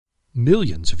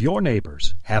Millions of your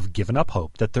neighbors have given up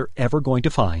hope that they're ever going to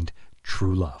find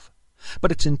true love.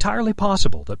 But it's entirely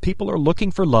possible that people are looking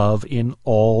for love in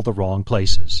all the wrong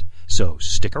places. So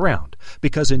stick around,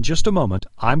 because in just a moment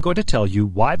I'm going to tell you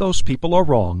why those people are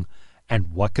wrong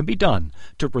and what can be done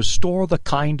to restore the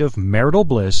kind of marital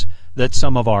bliss that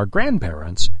some of our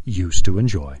grandparents used to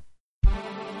enjoy.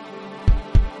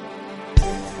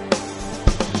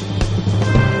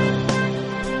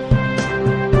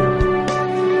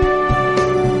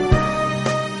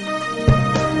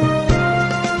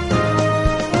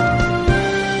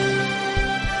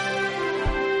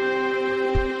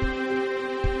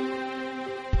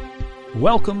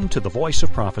 Welcome to the Voice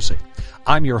of Prophecy.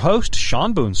 I'm your host,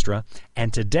 Shawn Boonstra,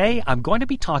 and today I'm going to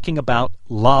be talking about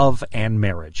love and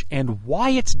marriage and why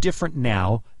it's different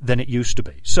now than it used to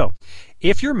be. So,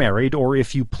 if you're married or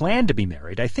if you plan to be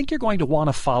married, I think you're going to want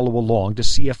to follow along to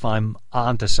see if I'm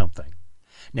onto something.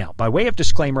 Now, by way of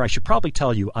disclaimer, I should probably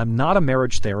tell you I'm not a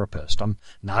marriage therapist. I'm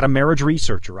not a marriage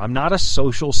researcher. I'm not a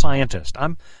social scientist.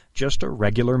 I'm just a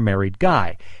regular married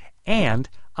guy. And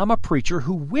I'm a preacher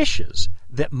who wishes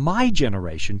that my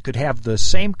generation could have the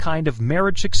same kind of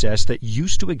marriage success that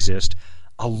used to exist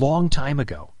a long time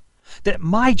ago. That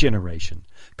my generation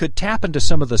could tap into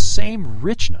some of the same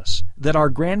richness that our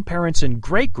grandparents and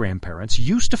great-grandparents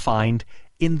used to find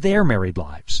in their married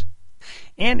lives.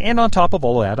 And on top of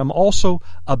all that, I'm also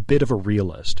a bit of a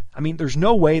realist. I mean, there's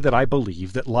no way that I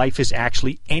believe that life is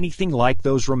actually anything like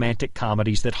those romantic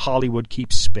comedies that Hollywood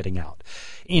keeps spitting out.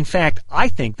 In fact, I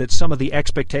think that some of the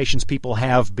expectations people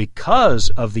have because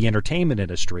of the entertainment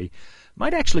industry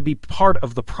might actually be part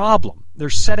of the problem.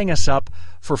 They're setting us up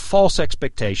for false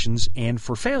expectations and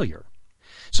for failure.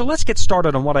 So let's get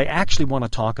started on what I actually want to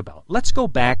talk about. Let's go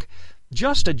back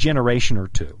just a generation or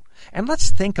two, and let's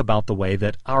think about the way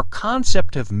that our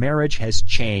concept of marriage has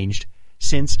changed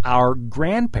since our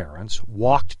grandparents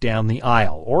walked down the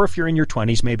aisle, or if you're in your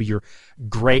 20s, maybe your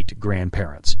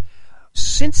great-grandparents.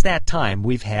 Since that time,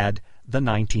 we've had the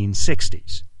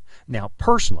 1960s. Now,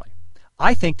 personally,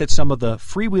 I think that some of the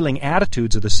freewheeling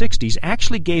attitudes of the 60s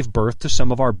actually gave birth to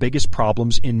some of our biggest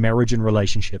problems in marriage and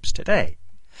relationships today.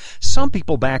 Some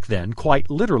people back then quite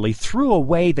literally threw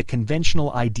away the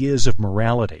conventional ideas of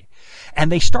morality,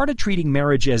 and they started treating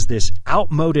marriage as this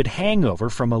outmoded hangover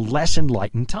from a less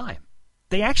enlightened time.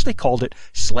 They actually called it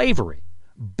slavery,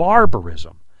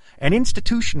 barbarism, an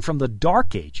institution from the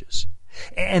Dark Ages.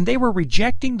 And they were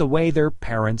rejecting the way their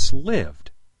parents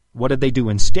lived. What did they do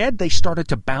instead? They started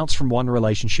to bounce from one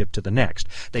relationship to the next.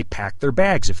 They packed their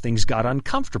bags if things got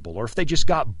uncomfortable or if they just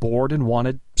got bored and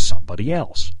wanted somebody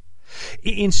else.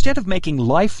 Instead of making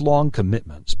lifelong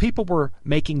commitments, people were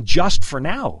making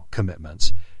just-for-now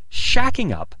commitments,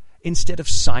 shacking up instead of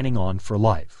signing on for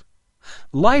life.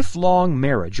 Lifelong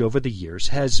marriage over the years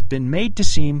has been made to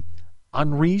seem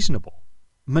unreasonable.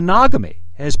 Monogamy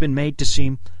has been made to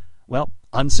seem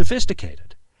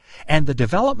unsophisticated. And the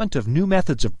development of new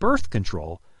methods of birth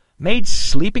control made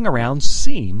sleeping around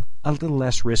seem a little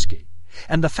less risky.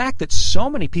 And the fact that so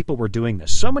many people were doing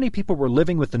this, so many people were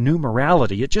living with the new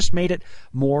morality, it just made it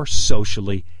more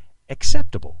socially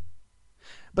acceptable.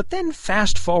 But then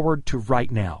fast forward to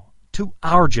right now, to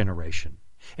our generation.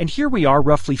 And here we are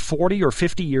roughly 40 or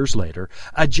 50 years later,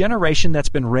 a generation that's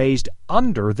been raised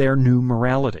under their new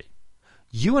morality.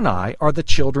 You and I are the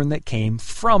children that came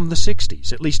from the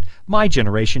 60s, at least my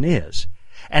generation is.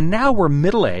 And now we're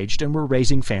middle-aged and we're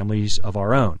raising families of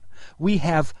our own. We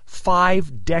have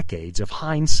 5 decades of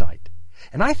hindsight.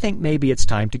 And I think maybe it's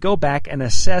time to go back and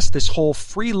assess this whole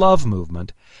free love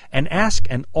movement and ask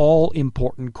an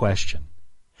all-important question.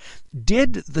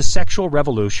 Did the sexual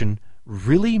revolution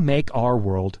really make our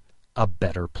world a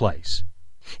better place?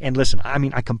 And listen,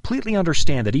 I completely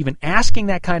understand that even asking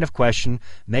that kind of question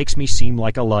makes me seem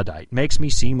like a Luddite, makes me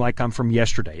seem like I'm from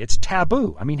yesterday. It's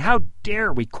taboo. How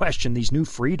dare we question these new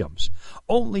freedoms?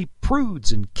 Only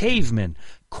prudes and cavemen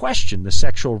question the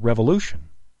sexual revolution.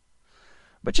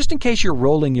 But just in case you're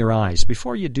rolling your eyes,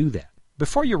 before you do that,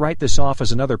 before you write this off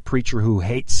as another preacher who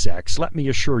hates sex, let me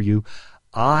assure you,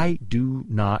 I do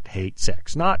not hate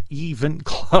sex, not even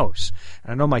close.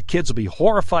 And I know my kids will be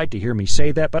horrified to hear me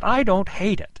say that, but I don't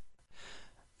hate it.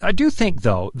 I do think,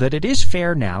 though, that it is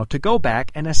fair now to go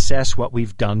back and assess what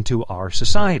we've done to our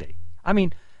society.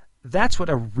 That's what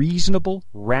a reasonable,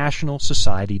 rational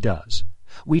society does.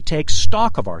 We take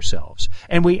stock of ourselves,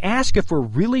 and we ask if we're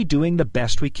really doing the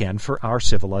best we can for our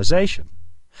civilization.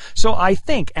 So I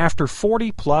think after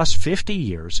 40 plus 50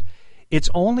 years, it's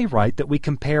only right that we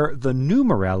compare the new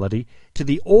morality to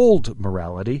the old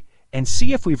morality and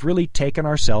see if we've really taken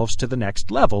ourselves to the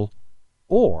next level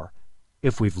or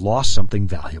if we've lost something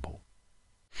valuable.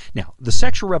 Now, the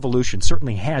sexual revolution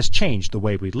certainly has changed the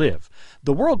way we live.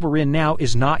 The world we're in now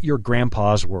is not your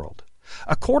grandpa's world.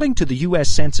 According to the U.S.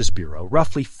 Census Bureau,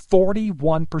 roughly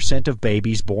 41% of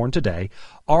babies born today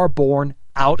are born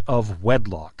out of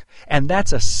wedlock, and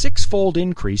that's a six-fold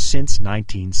increase since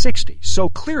 1960. So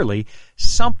clearly,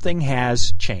 something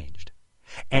has changed.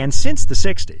 And since the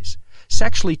 60s,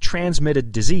 sexually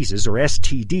transmitted diseases, or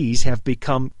STDs, have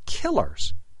become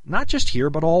killers, not just here,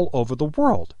 but all over the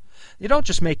world. They don't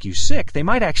just make you sick, they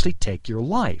might actually take your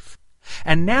life.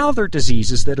 And now they're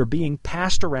diseases that are being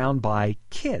passed around by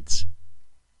kids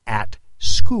at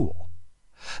school.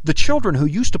 The children who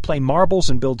used to play marbles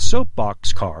and build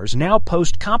soapbox cars now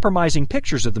post compromising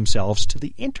pictures of themselves to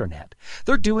the internet.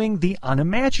 They're doing the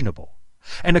unimaginable.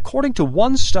 And according to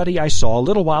one study I saw a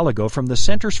little while ago from the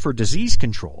Centers for Disease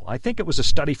Control, I think it was a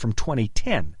study from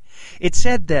 2010, it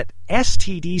said that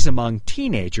STDs among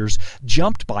teenagers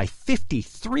jumped by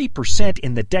 53%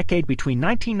 in the decade between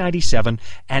 1997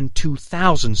 and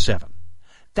 2007.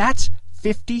 That's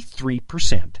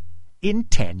 53% in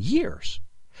 10 years.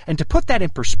 And to put that in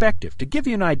perspective, to give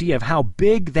you an idea of how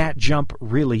big that jump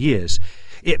really is,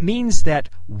 it means that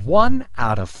 1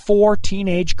 out of 4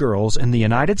 teenage girls in the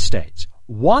United States,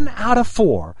 1 out of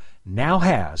 4, now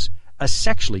has a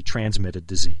sexually transmitted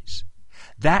disease.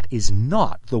 That is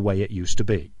not the way it used to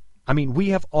be. I mean, we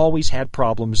have always had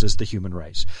problems as the human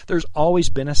race. There's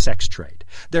always been a sex trade.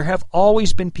 There have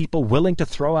always been people willing to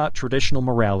throw out traditional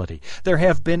morality. There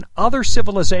have been other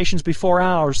civilizations before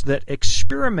ours that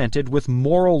experimented with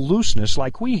moral looseness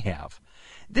like we have.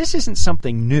 This isn't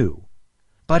something new,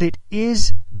 but it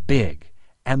is big,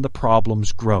 and the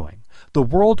problem's growing. The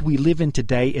world we live in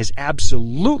today is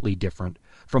absolutely different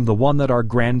from the one that our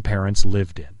grandparents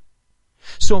lived in.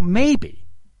 So maybe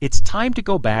it's time to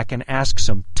go back and ask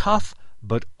some tough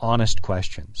but honest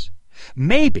questions.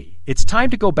 Maybe it's time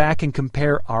to go back and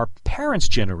compare our parents'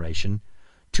 generation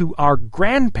to our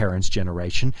grandparents'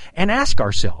 generation and ask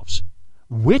ourselves,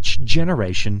 which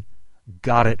generation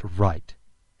got it right?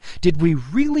 Did we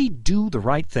really do the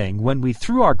right thing when we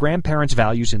threw our grandparents'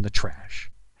 values in the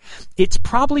trash? It's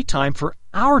probably time for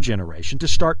our generation to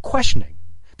start questioning.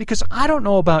 Because I don't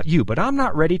know about you, but I'm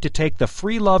not ready to take the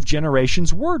free love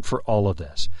generation's word for all of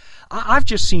this. I've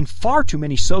just seen far too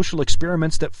many social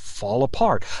experiments that fall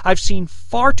apart. I've seen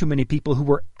far too many people who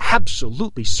were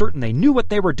absolutely certain they knew what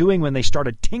they were doing when they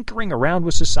started tinkering around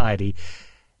with society.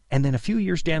 And then a few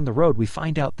years down the road, we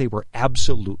find out they were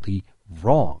absolutely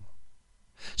wrong.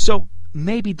 So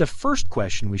maybe the first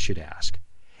question we should ask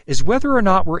is whether or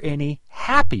not we're any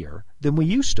happier than we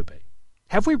used to be.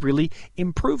 Have we really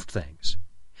improved things?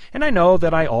 And I know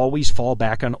that I always fall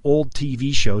back on old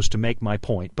TV shows to make my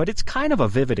point, but it's kind of a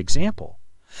vivid example.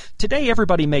 Today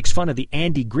everybody makes fun of the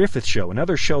Andy Griffith Show and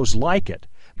other shows like it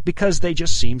because they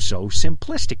just seem so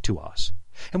simplistic to us.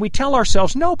 And we tell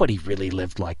ourselves nobody really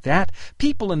lived like that.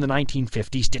 People in the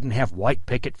 1950s didn't have white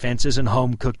picket fences and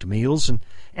home-cooked meals, and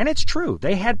it's true,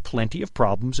 they had plenty of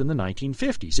problems in the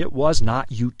 1950s. It was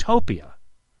not utopia.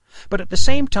 But at the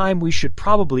same time, we should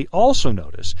probably also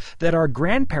notice that our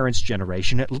grandparents'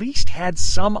 generation at least had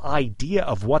some idea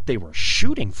of what they were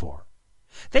shooting for.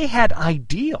 They had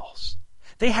ideals.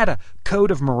 They had a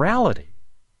code of morality.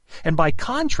 And by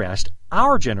contrast,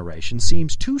 our generation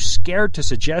seems too scared to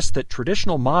suggest that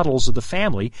traditional models of the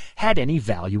family had any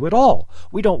value at all.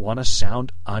 We don't want to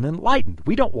sound unenlightened.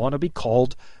 We don't want to be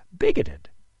called bigoted.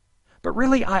 But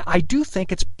really, I do think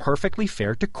it's perfectly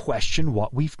fair to question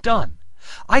what we've done.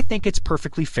 I think it's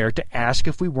perfectly fair to ask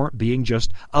if we weren't being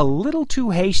just a little too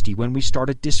hasty when we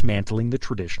started dismantling the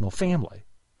traditional family.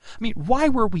 I mean, why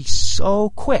were we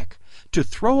so quick to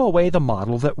throw away the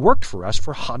model that worked for us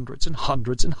for hundreds and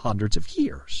hundreds and hundreds of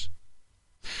years?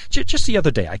 Just the other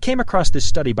day, I came across this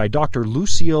study by Dr.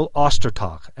 Lucille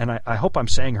Ostertag, and I hope I'm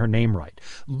saying her name right.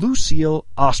 Lucille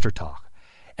Ostertag.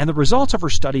 And the results of her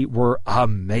study were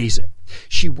amazing.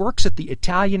 She works at the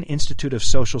Italian Institute of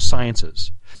Social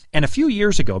Sciences. And a few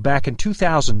years ago, back in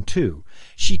 2002,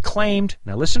 she claimed,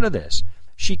 now listen to this,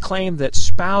 she claimed that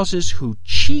spouses who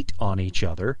cheat on each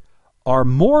other are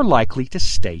more likely to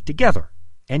stay together.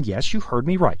 And yes, you heard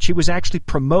me right. She was actually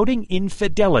promoting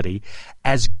infidelity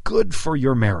as good for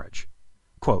your marriage.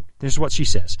 Quote, this is what she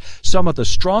says. Some of the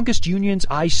strongest unions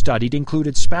I studied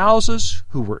included spouses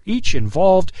who were each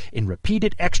involved in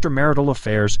repeated extramarital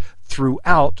affairs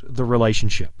throughout the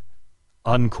relationship.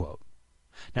 Unquote.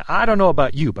 Now, I don't know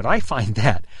about you, but I find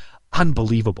that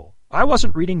unbelievable. I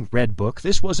wasn't reading Red Book.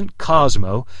 This wasn't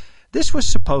Cosmo. This was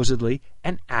supposedly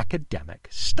an academic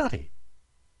study.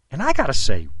 And I gotta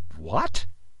say, what?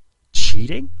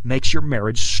 Cheating makes your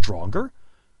marriage stronger?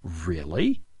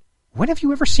 Really? When have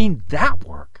you ever seen that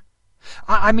work?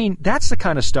 I mean, that's the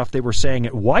kind of stuff they were saying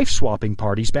at wife-swapping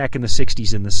parties back in the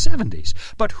 60s and the 70s.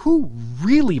 But who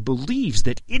really believes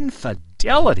that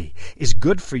infidelity is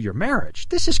good for your marriage?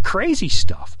 This is crazy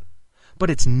stuff.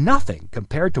 But it's nothing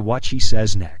compared to what she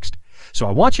says next. So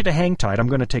I want you to hang tight. I'm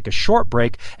going to take a short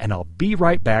break, and I'll be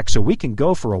right back so we can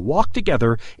go for a walk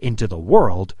together into the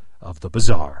world of the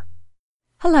bizarre.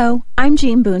 Hello, I'm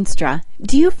Jean Boonstra.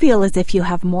 Do you feel as if you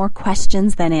have more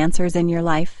questions than answers in your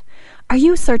life? Are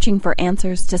you searching for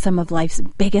answers to some of life's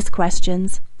biggest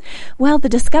questions? Well, the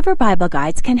Discover Bible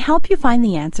Guides can help you find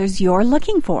the answers you're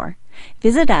looking for.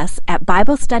 Visit us at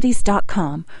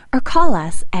BibleStudies.com or call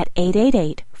us at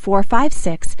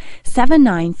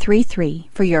 888-456-7933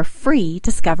 for your free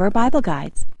Discover Bible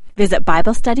Guides. Visit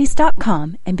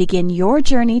BibleStudies.com and begin your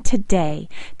journey today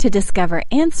to discover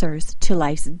answers to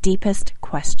life's deepest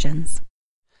questions.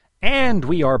 And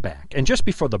we are back. And just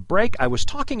before the break, I was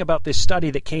talking about this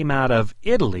study that came out of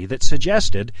Italy that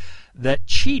suggested that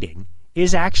cheating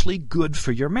is actually good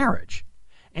for your marriage.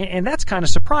 And that's kind of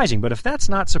surprising. But if that's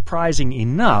not surprising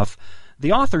enough,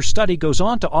 the author's study goes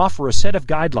on to offer a set of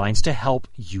guidelines to help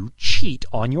you cheat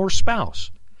on your spouse.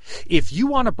 If you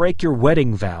want to break your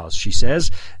wedding vows, she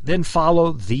says, then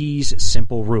follow these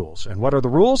simple rules. And what are the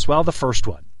rules? Well, the first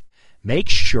one. Make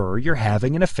sure you're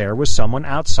having an affair with someone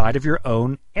outside of your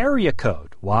own area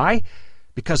code. Why?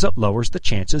 Because it lowers the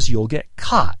chances you'll get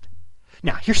caught.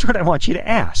 Now, here's what I want you to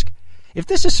ask. If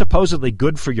this is supposedly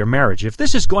good for your marriage, if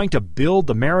this is going to build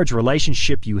the marriage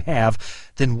relationship you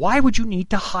have, then why would you need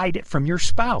to hide it from your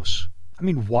spouse? I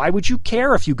mean, why would you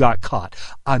care if you got caught?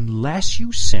 Unless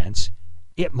you sense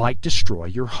it might destroy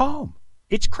your home.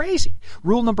 It's crazy.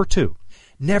 Rule number 2,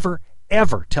 never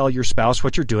ever tell your spouse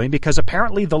what you're doing, because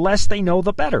apparently the less they know,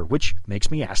 the better, which makes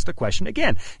me ask the question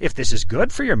again. If this is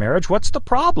good for your marriage, what's the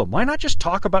problem? Why not just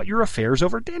talk about your affairs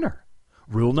over dinner?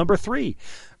 Rule number 3,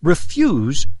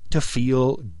 refuse to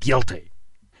feel guilty.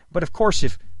 But of course,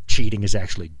 if cheating is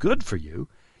actually good for you,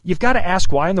 you've got to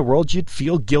ask why in the world you'd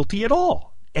feel guilty at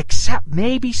all. Except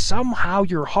maybe somehow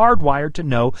you're hardwired to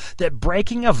know that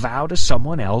breaking a vow to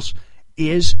someone else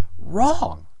is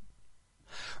wrong.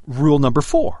 Rule number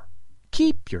 4,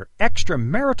 keep your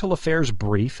extramarital affairs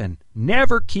brief and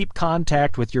never keep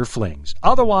contact with your flings.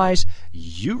 Otherwise,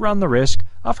 you run the risk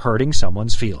of hurting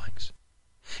someone's feelings.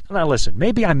 Now listen,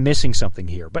 maybe I'm missing something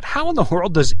here, but how in the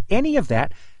world does any of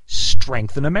that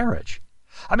strengthen a marriage?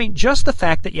 I mean, just the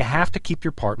fact that you have to keep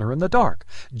your partner in the dark,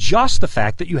 just the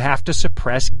fact that you have to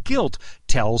suppress guilt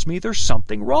tells me there's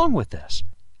something wrong with this.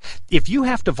 If you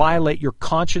have to violate your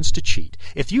conscience to cheat,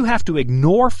 if you have to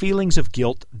ignore feelings of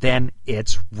guilt, then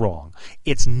it's wrong.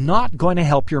 It's not going to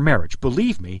help your marriage.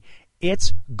 Believe me,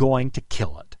 it's going to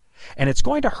kill it. And it's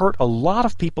going to hurt a lot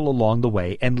of people along the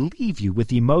way and leave you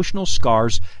with emotional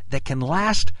scars that can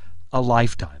last a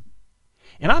lifetime.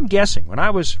 And I'm guessing when I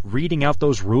was reading out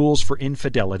those rules for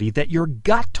infidelity that your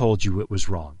gut told you it was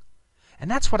wrong.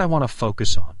 And that's what I want to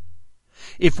focus on.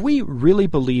 If we really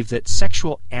believe that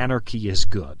sexual anarchy is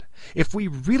good, if we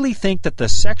really think that the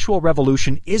sexual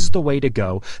revolution is the way to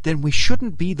go, then we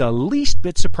shouldn't be the least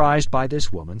bit surprised by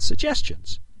this woman's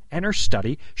suggestions. And her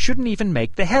study shouldn't even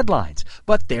make the headlines.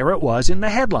 But there it was in the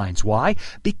headlines. Why?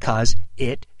 Because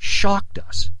it shocked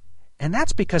us. And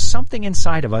that's because something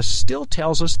inside of us still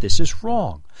tells us this is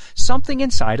wrong. Something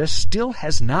inside us still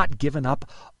has not given up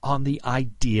on the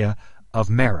idea of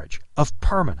marriage, of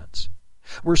permanence.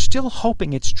 We're still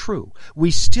hoping it's true.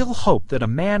 We still hope that a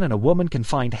man and a woman can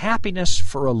find happiness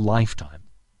for a lifetime.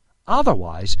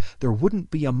 Otherwise, there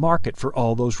wouldn't be a market for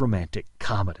all those romantic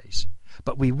comedies.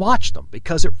 But we watch them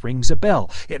because it rings a bell.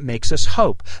 It makes us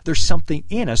hope. There's something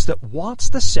in us that wants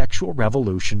the sexual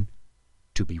revolution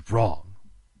to be wrong.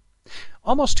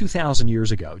 Almost 2,000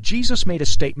 years ago, Jesus made a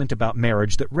statement about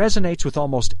marriage that resonates with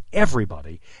almost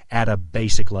everybody at a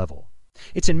basic level.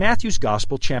 It's in Matthew's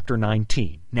Gospel, chapter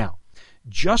 19. Now,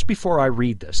 just before I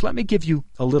read this, let me give you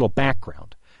a little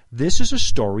background. This is a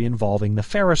story involving the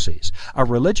Pharisees, a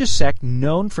religious sect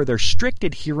known for their strict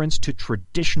adherence to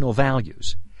traditional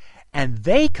values. And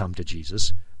they come to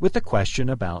Jesus with a question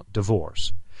about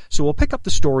divorce. So we'll pick up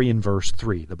the story in verse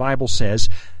 3. The Bible says,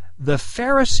 "The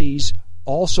Pharisees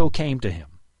also came to him,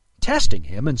 testing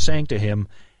him and saying to him,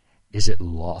 'Is it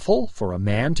lawful for a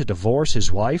man to divorce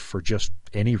his wife for just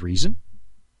any reason?'"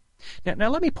 Now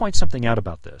let me point something out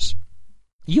about this.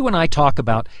 You and I talk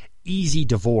about easy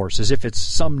divorce as if it's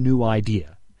some new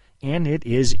idea. And it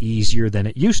is easier than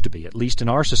it used to be, at least in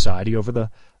our society over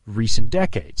the recent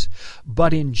decades.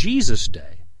 But in Jesus'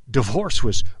 day, divorce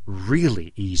was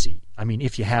really easy. I mean,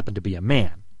 if you happen to be a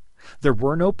man. There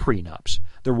were no prenups.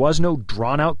 There was no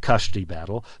drawn-out custody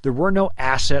battle. There were no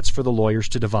assets for the lawyers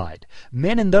to divide.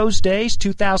 Men in those days,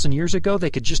 2,000 years ago, they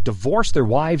could just divorce their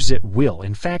wives at will.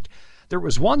 In fact, there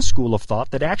was one school of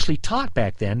thought that actually taught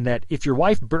back then that if your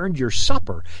wife burned your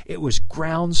supper, it was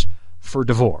grounds for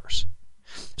divorce.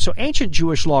 So ancient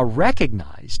Jewish law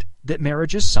recognized that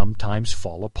marriages sometimes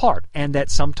fall apart and that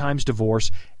sometimes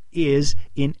divorce is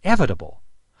inevitable.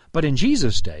 But in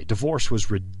Jesus' day, divorce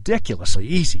was ridiculously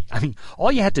easy. I mean,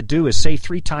 all you had to do is say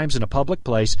 3 times in a public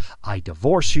place, "I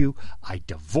divorce you, I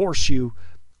divorce you,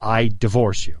 I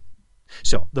divorce you."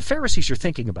 So the Pharisees are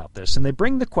thinking about this, and they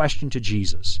bring the question to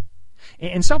Jesus.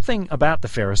 And something about the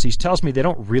Pharisees tells me they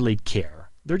don't really care.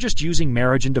 They're just using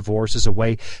marriage and divorce as a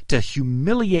way to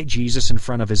humiliate Jesus in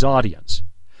front of his audience.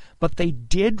 But they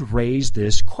did raise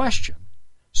this question,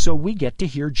 so we get to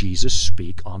hear Jesus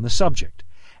speak on the subject.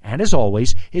 And as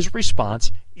always, his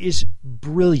response is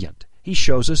brilliant. He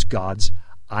shows us God's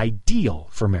ideal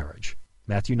for marriage.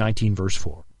 Matthew 19, verse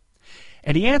 4.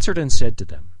 And he answered and said to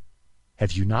them,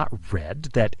 "Have you not read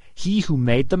that he who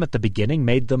made them at the beginning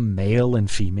made them male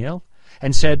and female?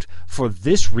 And said, 'For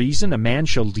this reason a man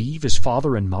shall leave his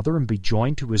father and mother and be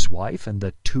joined to his wife, and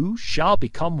the two shall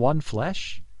become one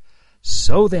flesh'?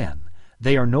 So then,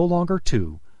 they are no longer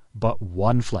two, but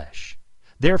one flesh.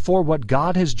 Therefore what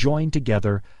God has joined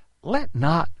together, let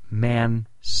not man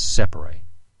separate."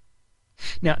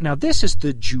 Now this is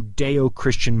the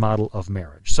Judeo-Christian model of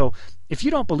marriage. So if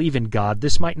you don't believe in God,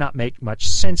 this might not make much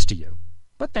sense to you.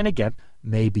 But then again,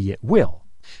 maybe it will.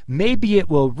 Maybe it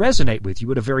will resonate with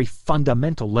you at a very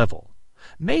fundamental level.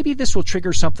 Maybe this will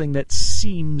trigger something that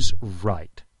seems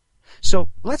right. So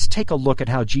let's take a look at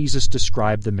how Jesus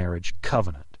described the marriage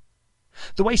covenant.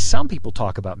 The way some people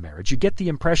talk about marriage, you get the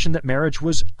impression that marriage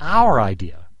was our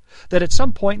idea, that at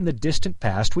some point in the distant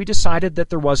past we decided that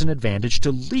there was an advantage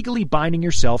to legally binding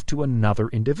yourself to another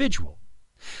individual.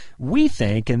 We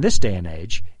think, in this day and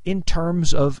age, in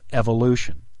terms of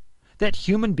evolution, that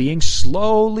human beings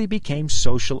slowly became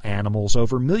social animals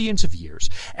over millions of years,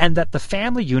 and that the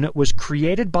family unit was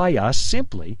created by us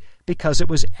simply because it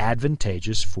was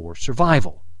advantageous for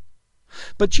survival.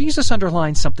 But Jesus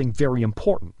underlines something very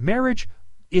important. Marriage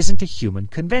isn't a human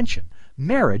convention.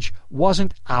 Marriage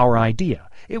wasn't our idea.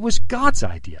 It was God's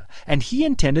idea, and He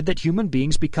intended that human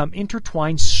beings become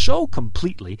intertwined so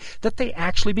completely that they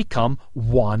actually become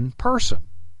one person.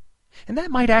 And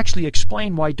that might actually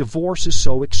explain why divorce is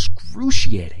so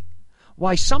excruciating,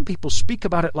 why some people speak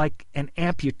about it like an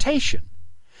amputation.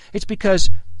 It's because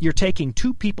you're taking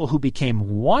 2 people who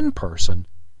became one person,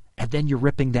 and then you're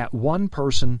ripping that one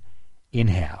person in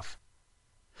half.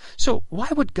 So why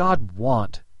would God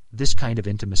want this kind of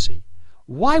intimacy?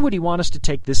 Why would He want us to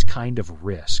take this kind of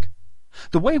risk?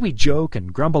 The way we joke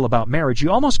and grumble about marriage, you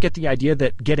almost get the idea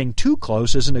that getting too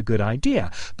close isn't a good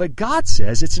idea. But God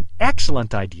says it's an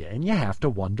excellent idea, and you have to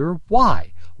wonder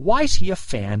why. Why is He a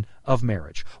fan of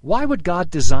marriage? Why would God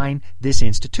design this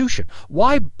institution?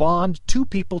 Why bond 2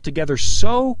 people together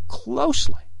so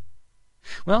closely?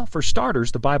 Well, for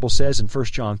starters, the Bible says in 1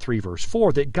 John 3, verse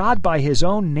 4, that God by His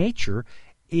own nature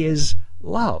is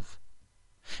love.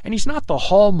 And He's not the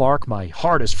hallmark, my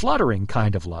heart is fluttering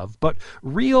kind of love, but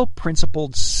real,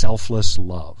 principled, selfless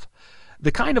love.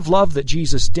 The kind of love that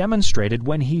Jesus demonstrated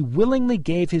when He willingly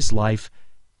gave His life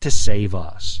to save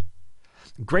us.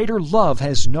 Greater love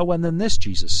has no one than this,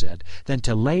 Jesus said, than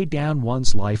to lay down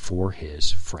one's life for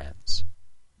his friends.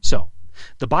 So,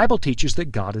 the Bible teaches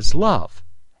that God is love.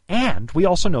 And we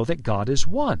also know that God is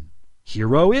one.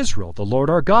 Hear, O Israel, the Lord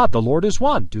our God, the Lord is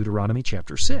one. Deuteronomy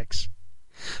chapter 6.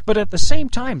 But at the same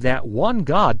time, that one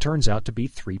God turns out to be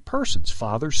 3 persons,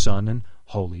 Father, Son, and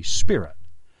Holy Spirit.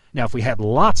 Now, if we had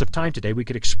lots of time today, we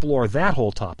could explore that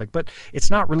whole topic, but it's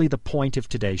not really the point of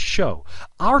today's show.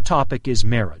 Our topic is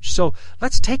marriage. So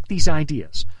let's take these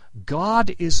ideas.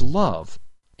 God is love,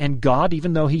 and God,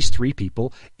 even though He's 3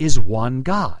 people, is one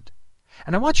God.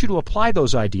 And I want you to apply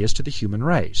those ideas to the human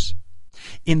race.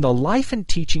 In the life and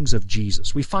teachings of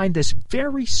Jesus, we find this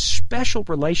very special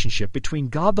relationship between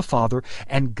God the Father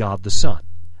and God the Son.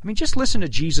 I mean, just listen to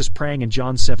Jesus praying in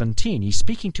John 17. He's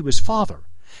speaking to His Father.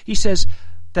 He says,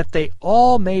 "That they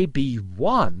all may be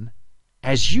one,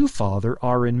 as you, Father,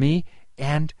 are in me,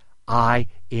 and I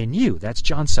in you." That's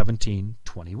John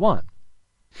 17:21.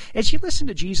 As you listen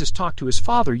to Jesus talk to His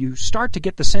Father, you start to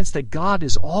get the sense that God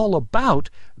is all about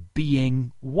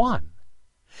being one.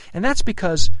 And that's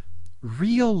because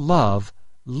real love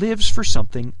lives for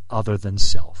something other than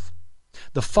self.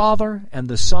 The Father and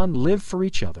the Son live for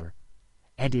each other,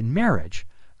 and in marriage,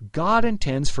 God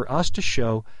intends for us to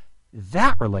show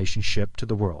that relationship to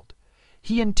the world.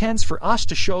 He intends for us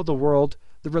to show the world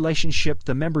the relationship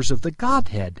the members of the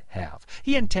Godhead have.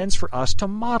 He intends for us to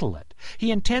model it.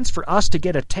 He intends for us to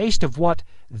get a taste of what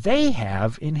they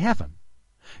have in heaven.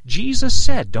 Jesus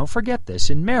said, don't forget this,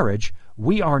 in marriage,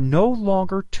 we are no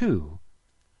longer two,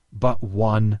 but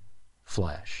one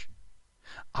flesh.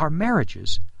 Our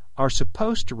marriages are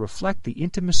supposed to reflect the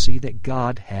intimacy that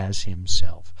God has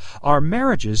Himself. Our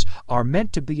marriages are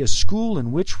meant to be a school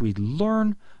in which we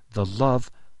learn the love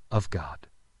of God.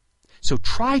 So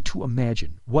try to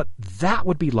imagine what that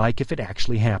would be like if it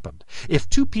actually happened. If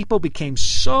two people became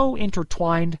so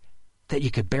intertwined that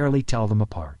you could barely tell them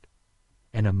apart.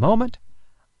 In a moment,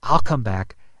 I'll come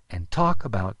back and talk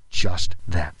about just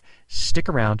that. Stick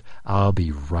around. I'll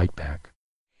be right back.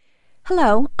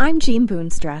 Hello, I'm Jean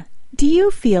Boonstra. Do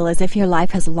you feel as if your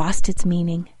life has lost its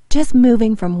meaning, just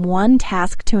moving from one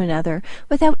task to another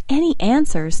without any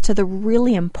answers to the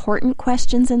really important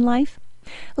questions in life?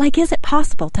 Like, is it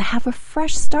possible to have a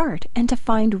fresh start and to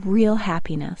find real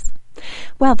happiness?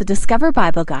 Well, the Discover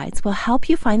Bible Guides will help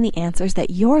you find the answers that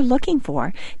you're looking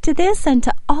for to this and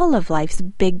to all of life's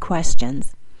big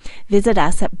questions. Visit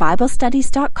us at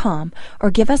BibleStudies.com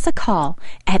or give us a call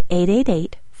at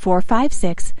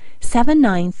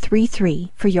 888-456-7933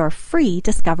 for your free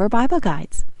Discover Bible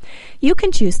Guides. You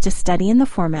can choose to study in the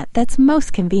format that's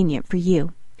most convenient for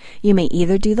you. You may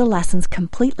either do the lessons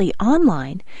completely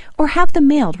online or have them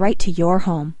mailed right to your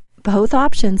home. Both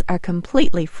options are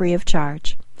completely free of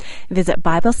charge. Visit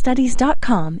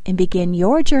BibleStudies.com and begin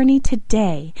your journey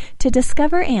today to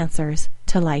discover answers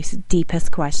to life's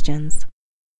deepest questions.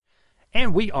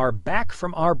 And we are back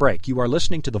from our break. You are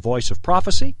listening to The Voice of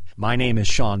Prophecy. My name is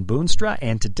Shawn Boonstra,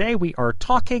 and today we are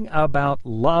talking about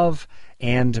love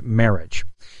and marriage.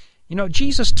 You know,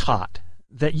 Jesus taught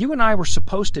that you and I were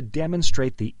supposed to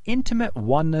demonstrate the intimate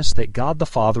oneness that God the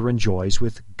Father enjoys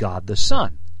with God the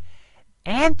Son,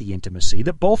 and the intimacy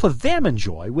that both of them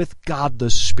enjoy with God the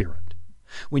Spirit.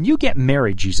 When you get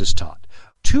married, Jesus taught,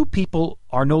 two people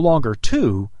are no longer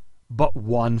two, but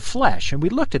one flesh. And we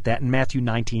looked at that in Matthew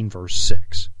 19, verse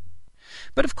 6.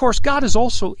 But of course, God is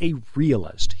also a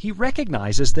realist. He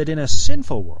recognizes that in a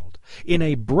sinful world, in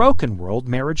a broken world,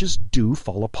 marriages do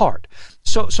fall apart.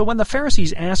 So when the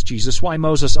Pharisees asked Jesus why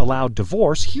Moses allowed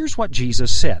divorce, here's what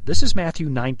Jesus said. This is Matthew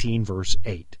 19, verse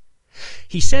 8.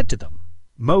 He said to them,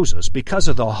 Moses, because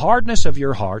of the hardness of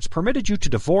your hearts, permitted you to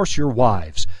divorce your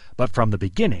wives, but from the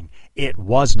beginning it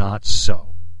was not so.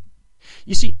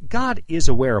 You see, God is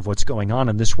aware of what's going on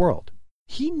in this world.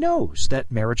 He knows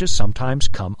that marriages sometimes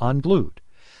come unglued.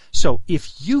 So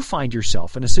if you find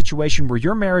yourself in a situation where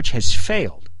your marriage has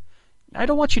failed, I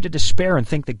don't want you to despair and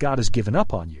think that God has given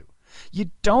up on you.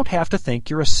 You don't have to think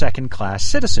you're a second-class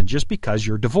citizen just because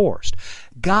you're divorced.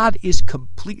 God is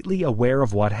completely aware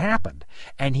of what happened,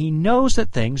 and He knows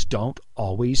that things don't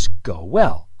always go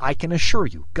well. I can assure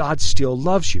you, God still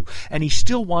loves you, and He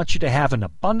still wants you to have an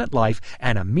abundant life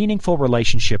and a meaningful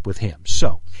relationship with Him.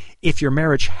 So, if your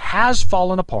marriage has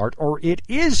fallen apart, or it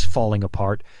is falling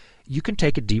apart, you can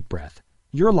take a deep breath.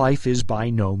 Your life is by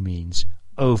no means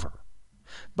over.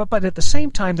 But at the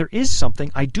same time, there is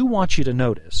something I do want you to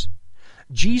notice.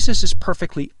 Jesus is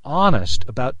perfectly honest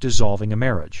about dissolving a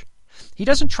marriage. He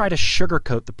doesn't try to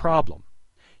sugarcoat the problem.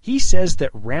 He says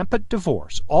that rampant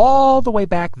divorce, all the way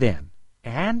back then,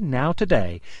 and now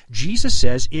today, Jesus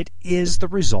says it is the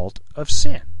result of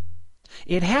sin.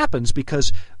 It happens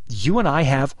because you and I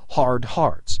have hard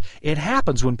hearts. It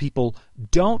happens when people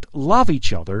don't love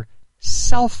each other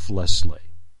selflessly.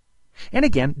 And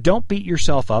again, don't beat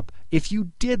yourself up if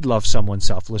you did love someone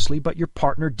selflessly, but your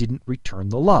partner didn't return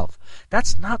the love.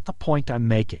 That's not the point I'm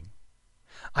making.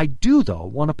 I do, though,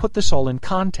 want to put this all in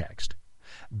context.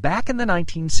 Back in the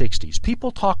 1960s, people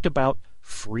talked about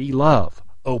free love,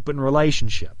 open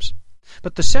relationships.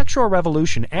 But the sexual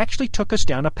revolution actually took us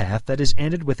down a path that has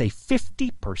ended with a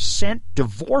 50%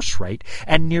 divorce rate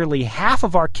and nearly half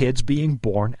of our kids being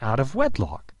born out of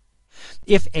wedlock.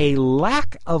 If a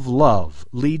lack of love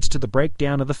leads to the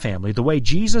breakdown of the family, the way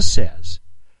Jesus says,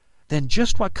 then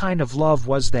just what kind of love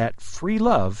was that free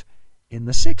love in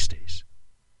the 60s?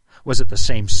 Was it the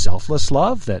same selfless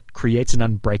love that creates an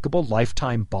unbreakable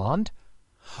lifetime bond?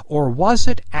 Or was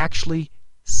it actually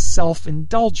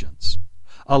self-indulgence?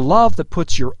 A love that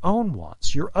puts your own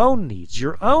wants, your own needs,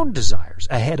 your own desires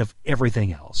ahead of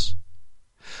everything else?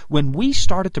 When we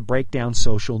started to break down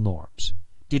social norms,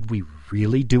 did we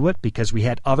really do it because we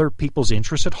had other people's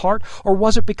interests at heart, or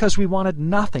was it because we wanted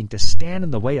nothing to stand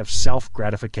in the way of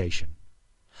self-gratification?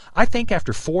 I think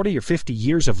after 40 or 50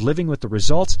 years of living with the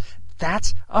results,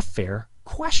 that's a fair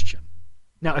question.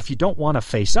 Now, if you don't want to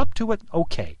face up to it,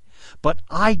 okay. But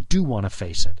I do want to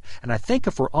face it, and I think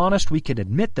if we're honest, we can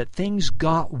admit that things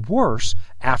got worse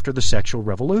after the sexual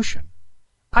revolution.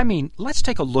 I mean, let's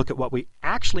take a look at what we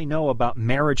actually know about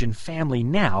marriage and family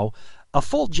now, a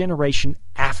full generation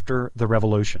after the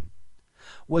revolution.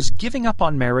 Was giving up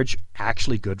on marriage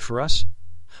actually good for us?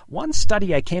 One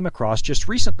study I came across just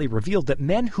recently revealed that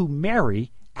men who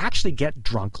marry actually get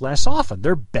drunk less often.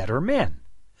 They're better men.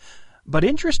 But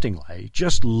interestingly,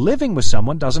 just living with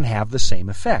someone doesn't have the same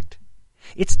effect.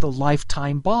 It's the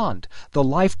lifetime bond, the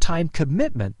lifetime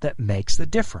commitment that makes the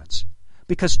difference.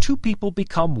 Because two people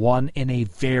become one in a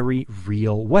very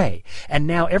real way. And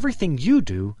now everything you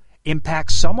do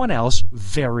impacts someone else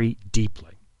very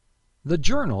deeply. The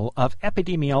Journal of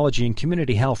Epidemiology and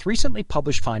Community Health recently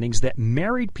published findings that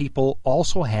married people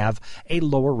also have a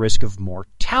lower risk of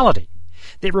mortality.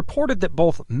 They reported that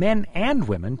both men and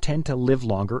women tend to live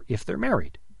longer if they're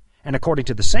married. And according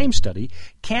to the same study,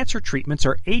 cancer treatments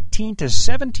are 18 to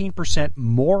 17%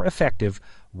 more effective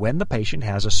when the patient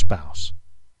has a spouse.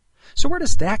 So where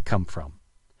does that come from?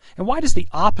 And why does the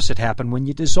opposite happen when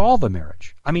you dissolve a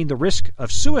marriage? I mean, the risk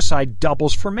of suicide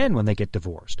doubles for men when they get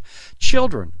divorced.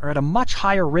 Children are at a much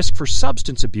higher risk for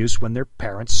substance abuse when their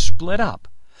parents split up.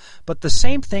 But the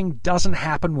same thing doesn't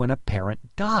happen when a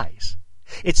parent dies.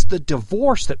 It's the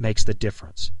divorce that makes the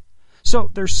difference.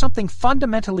 So there's something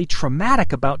fundamentally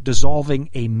traumatic about dissolving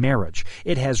a marriage.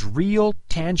 It has real,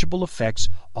 tangible effects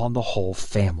on the whole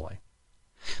family.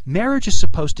 Marriage is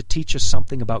supposed to teach us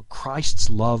something about Christ's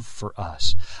love for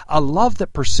us, a love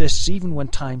that persists even when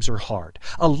times are hard,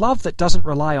 a love that doesn't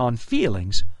rely on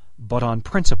feelings, but on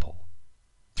principle.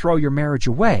 Throw your marriage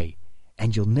away,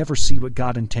 and you'll never see what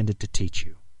God intended to teach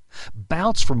you.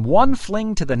 Bounce from one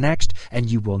fling to the next, and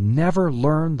you will never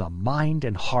learn the mind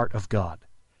and heart of God.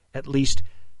 At least,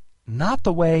 not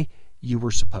the way you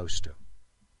were supposed to.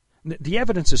 The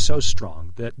evidence is so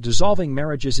strong that dissolving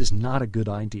marriages is not a good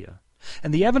idea.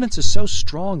 And the evidence is so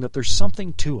strong that there's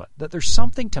something to it, that there's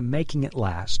something to making it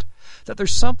last, that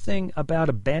there's something about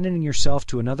abandoning yourself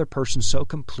to another person so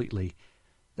completely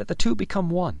that the two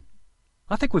become one.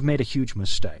 I think we've made a huge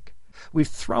mistake. We've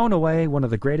thrown away one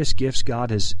of the greatest gifts God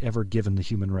has ever given the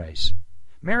human race.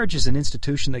 Marriage is an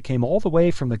institution that came all the way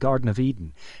from the Garden of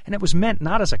Eden, and it was meant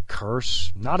not as a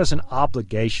curse, not as an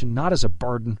obligation, not as a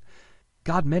burden.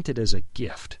 God meant it as a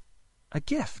gift. A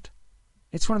gift.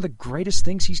 It's one of the greatest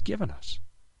things He's given us.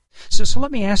 So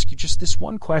let me ask you just this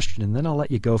one question, and then I'll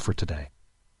let you go for today.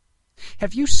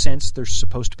 Have you sensed there's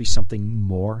supposed to be something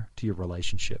more to your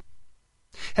relationship?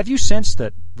 Have you sensed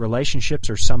that relationships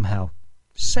are somehow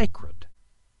sacred?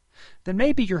 Then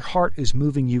maybe your heart is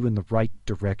moving you in the right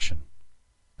direction.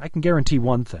 I can guarantee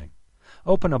one thing.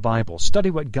 Open a Bible,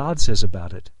 study what God says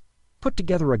about it, put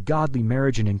together a godly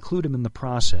marriage and include Him in the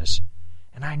process,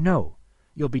 and I know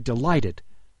you'll be delighted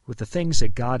with the things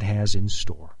that God has in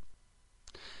store.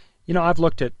 You know, I've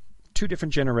looked at two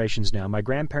different generations now. My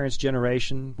grandparents'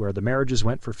 generation, where the marriages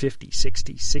went for 50,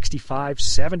 60, 65,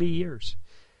 70 years.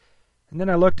 And then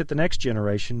I looked at the next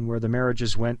generation, where the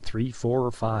marriages went 3, 4,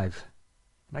 or 5.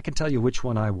 And I can tell you which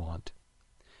one I want.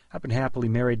 I've been happily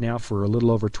married now for a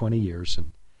little over 20 years,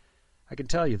 and I can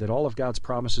tell you that all of God's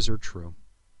promises are true.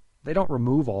 They don't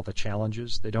remove all the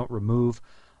challenges. They don't remove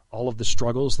all of the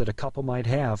struggles that a couple might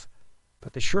have.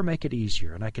 But they sure make it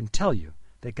easier, and I can tell you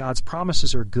that God's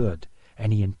promises are good,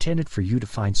 and He intended for you to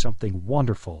find something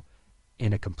wonderful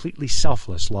in a completely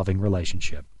selfless, loving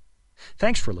relationship.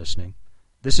 Thanks for listening.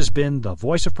 This has been The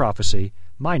Voice of Prophecy.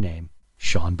 My name,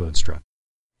 Shawn Boonstra.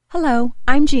 Hello,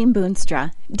 I'm Jean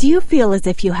Boonstra. Do you feel as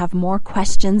if you have more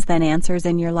questions than answers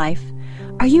in your life?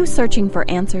 Are you searching for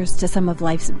answers to some of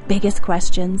life's biggest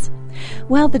questions?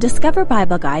 Well, the Discover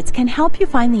Bible Guides can help you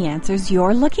find the answers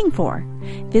you're looking for.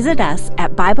 Visit us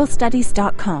at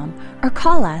BibleStudies.com or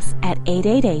call us at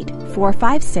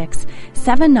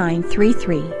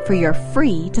 888-456-7933 for your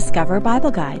free Discover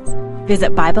Bible Guides.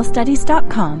 Visit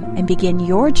BibleStudies.com and begin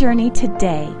your journey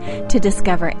today to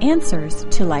discover answers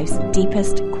to life's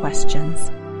deepest questions.